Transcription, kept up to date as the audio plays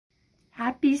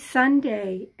Happy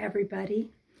Sunday, everybody.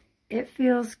 It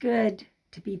feels good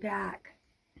to be back.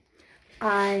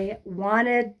 I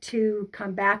wanted to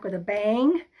come back with a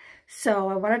bang, so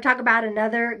I want to talk about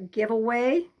another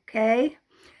giveaway, okay?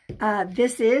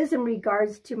 This is in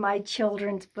regards to my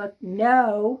children's book,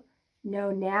 No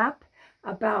Nap,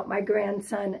 about my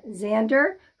grandson,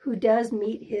 Xander, who does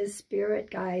meet his spirit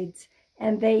guides,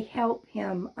 and they help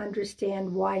him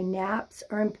understand why naps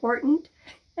are important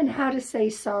and how to say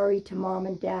sorry to mom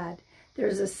and dad.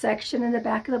 There's a section in the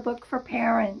back of the book for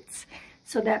parents,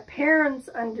 so that parents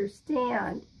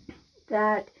understand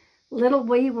that little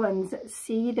wee ones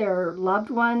see their loved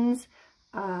ones,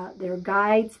 their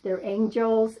guides, their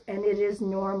angels, and it is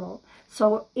normal.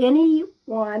 So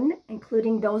anyone,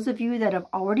 including those of you that have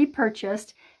already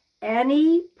purchased,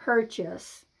 any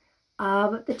purchase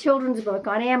of the children's book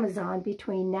on Amazon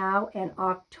between now and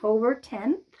October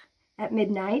 10th at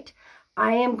midnight,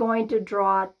 I am going to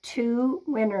draw 2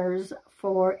 winners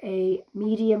for a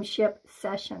mediumship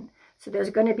session. So there's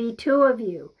going to be 2 of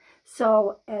you.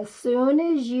 So as soon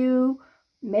as you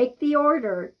make the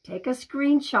order, take a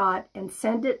screenshot and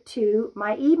send it to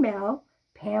my email,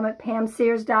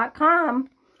 pam@pamsears.com,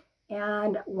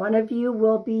 and 2 of you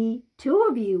will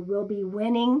be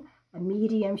winning a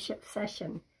mediumship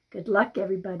session. Good luck,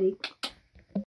 everybody.